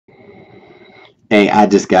Hey, I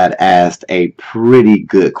just got asked a pretty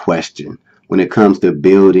good question when it comes to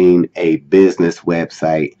building a business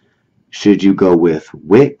website. Should you go with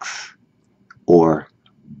Wix or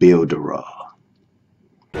Builderall?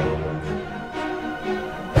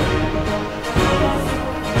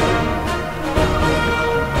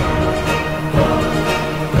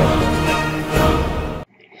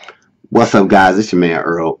 What's up, guys? It's your man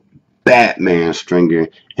Earl, Batman Stringer,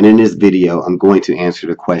 and in this video, I'm going to answer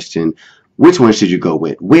the question: which one should you go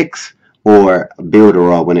with, Wix or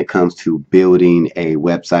Builderall, when it comes to building a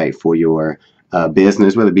website for your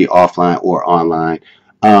business, whether it be offline or online?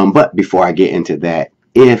 But before I get into that,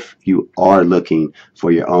 if you are looking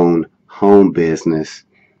for your own home business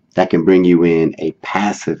that can bring you in a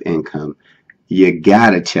passive income, you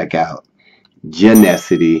gotta check out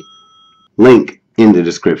Genacity. Link in the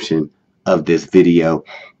description of this video.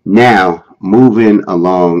 Now, moving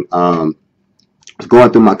along, I was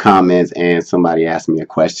going through my comments and somebody asked me a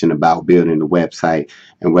question about building a website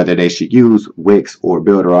and whether they should use Wix or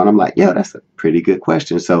Builderall. And I'm like, yeah, that's a pretty good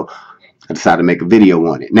question. So I decided to make a video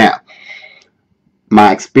on it. Now,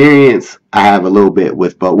 my experience, I have a little bit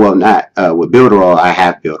with, but well, not with Builderall. I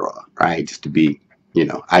have Builderall, right? Just to be,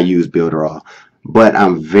 I use Builderall. But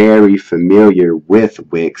I'm very familiar with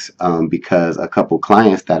Wix because a couple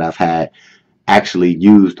clients that I've had actually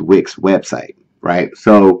used Wix website, right?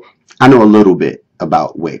 So I know a little bit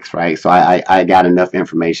about Wix, right? So I got enough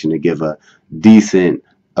information to give a decent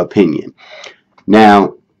opinion.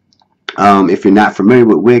 Now, if you're not familiar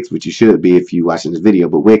with Wix, which you should be if you're watching this video,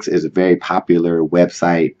 but Wix is a very popular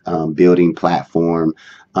website building platform.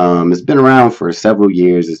 It's been around for several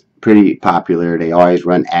years. It's pretty popular. They always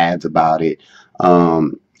run ads about it.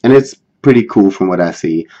 And it's pretty cool from what I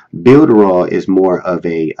see. Builderall is more of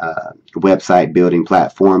a website building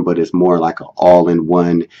platform, but it's more like an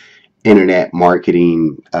all-in-one internet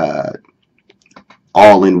marketing,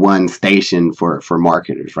 all-in-one station for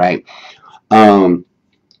marketers, right?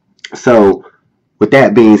 So with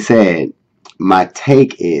that being said, my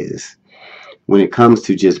take is when it comes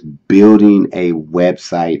to just building a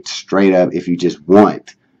website straight up, if you just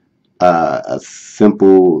want a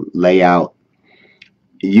simple layout,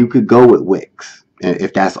 you could go with Wix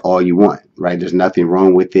if that's all you want, right? There's nothing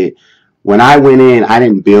wrong with it. When I went in, I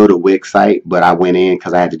didn't build a Wix site, but I went in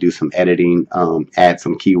because I had to do some editing, add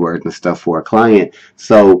some keywords and stuff for a client.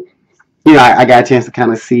 So, I got a chance to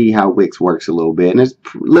kind of see how Wix works a little bit, and it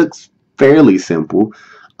looks fairly simple.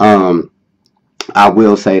 I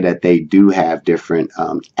will say that they do have different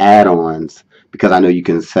add-ons because I know you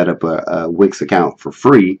can set up a Wix account for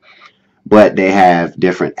free, but they have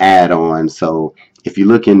different add-ons. So if you're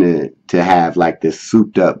looking to have like this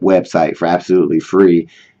souped up website for absolutely free,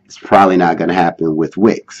 it's probably not going to happen with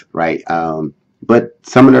Wix, right? But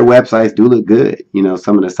some of their websites do look good.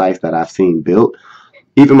 Some of the sites that I've seen built,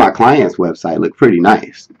 even my client's website looked pretty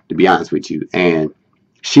nice, to be honest with you. And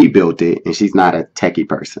she built it, and she's not a techie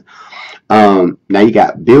person. Now you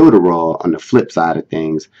got Builderall on the flip side of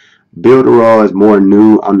things. Builderall is more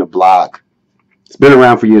new on the block. It's been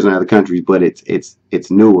around for years in other countries, but it's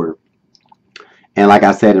newer. And like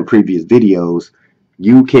I said in previous videos,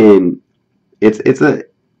 you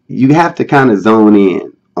have to kind of zone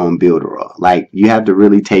in on Builderall. Like, you have to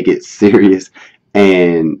really take it serious.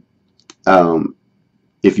 And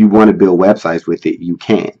if you want to build websites with it, you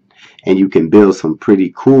can. And you can build some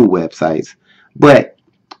pretty cool websites. But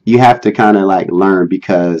you have to kind of like learn,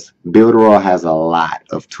 because Builderall has a lot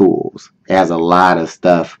of tools. It has a lot of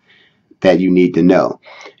stuff that you need to know.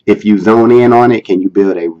 If you zone in on it, can you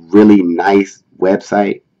build a really nice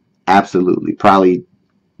website? Absolutely. Probably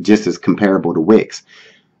just as comparable to Wix.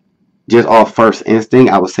 Just off first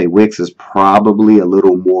instinct, I would say Wix is probably a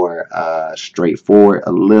little more straightforward,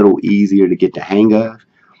 a little easier to get the hang of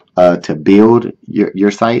to build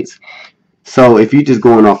your sites. So if you're just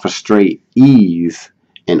going off a straight ease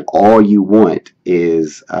and all you want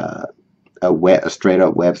is a straight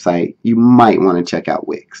up website, you might want to check out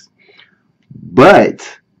Wix.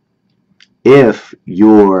 But if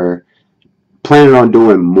you're planning on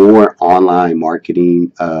doing more online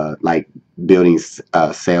marketing, like building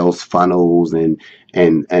sales funnels and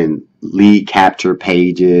lead capture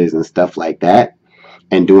pages and stuff like that,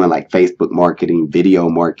 and doing like Facebook marketing, video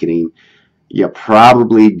marketing, you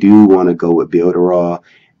probably do want to go with Builderall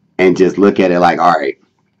and just look at it like, all right,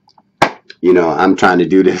 I'm trying to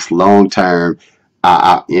do this long term.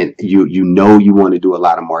 You want to do a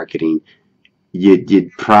lot of marketing.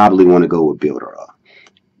 You'd probably want to go with Builderall.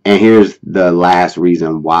 And here's the last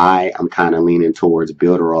reason why I'm kind of leaning towards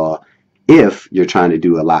Builderall if you're trying to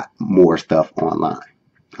do a lot more stuff online.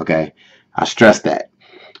 Okay, I stress that.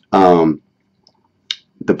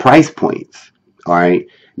 The price points All right.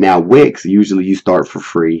 Now, Wix, usually you start for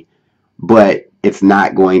free, but it's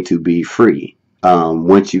not going to be free.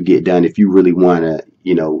 Once you get done, if you really want to,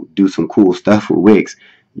 do some cool stuff with Wix,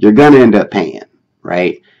 you're going to end up paying,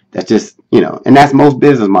 right? That's just, and that's most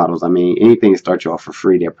business models. I mean, anything that starts you off for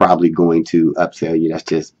free, they're probably going to upsell you. That's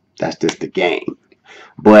just the game.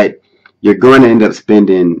 But you're going to end up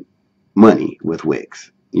spending money with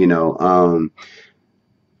Wix.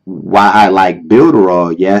 Why I like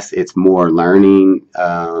Builderall, yes, it's more learning,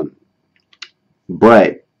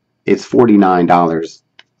 but it's $49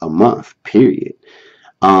 a month, period.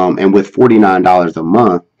 And with $49 a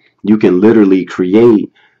month, you can literally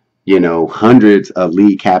create, hundreds of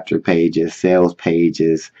lead capture pages, sales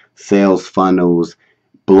funnels,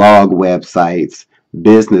 blog websites,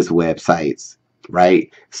 business websites,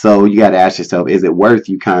 right? So you got to ask yourself, is it worth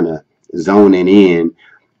you kind of zoning in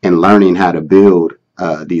and learning how to build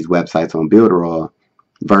these websites on Builderall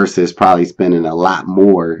versus probably spending a lot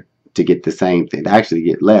more to get the same thing, to actually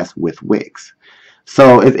get less with Wix?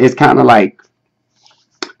 So it's kind of like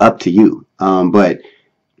up to you. But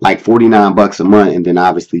like $49 a month, and then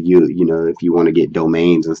obviously if you want to get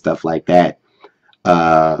domains and stuff like that,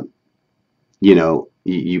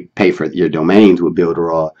 you pay for your domains with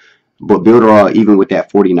Builderall. But Builderall, even with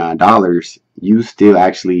that $49, you still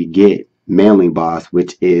actually get Mailing Boss,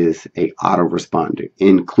 which is a autoresponder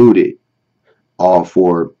included, all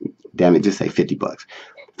for, damn it, just say $50.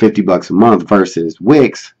 $50 a month versus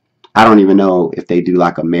Wix. I don't even know if they do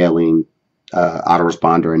like a mailing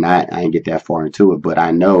autoresponder or not. I didn't get that far into it, but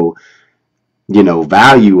I know,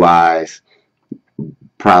 value wise,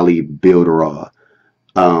 probably Builderall.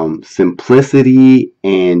 Simplicity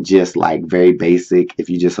and just like very basic. If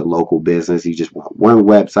you're just a local business, you just want one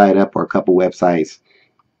website up or a couple websites,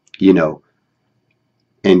 and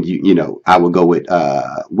I would go with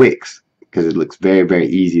Wix because it looks very, very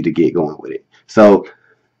easy to get going with it. So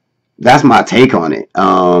that's my take on it.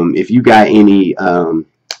 If you got any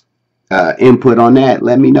input on that,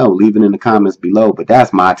 let me know. Leave it in the comments below. But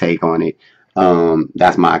that's my take on it.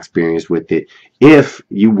 That's my experience with it. If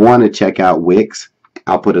you want to check out Wix,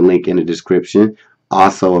 I'll put a link in the description.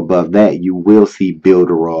 Also above that, you will see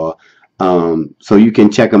Builderall. So you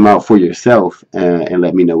can check them out for yourself and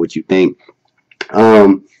let me know what you think.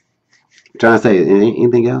 I'm trying to say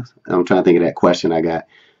anything else? I'm trying to think of that question I got.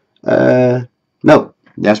 No,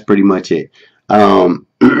 that's pretty much it.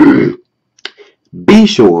 Be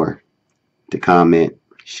sure to comment,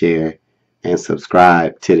 share, and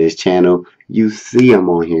subscribe to this channel. You see them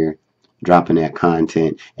on here dropping that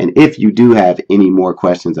content. And if you do have any more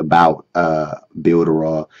questions about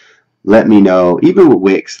Builderall, let me know. Even with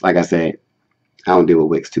Wix, like I said, I don't deal with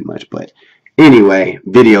Wix too much. But anyway,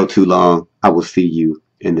 video too long. I will see you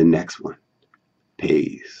in the next one.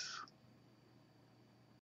 Peace.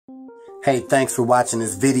 Hey, thanks for watching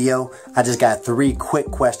this video. I just got 3 quick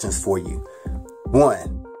questions for you.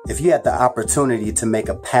 1, if you had the opportunity to make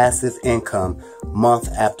a passive income month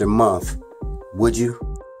after month, would you?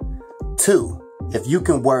 2, if you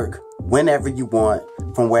can work whenever you want,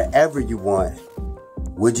 from wherever you want,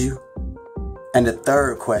 would you? And the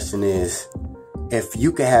 3rd question is, if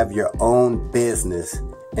you could have your own business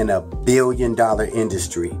in a billion-dollar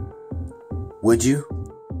industry, would you?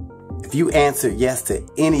 If you answered yes to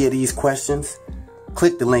any of these questions,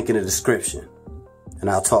 click the link in the description, and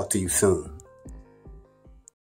I'll talk to you soon.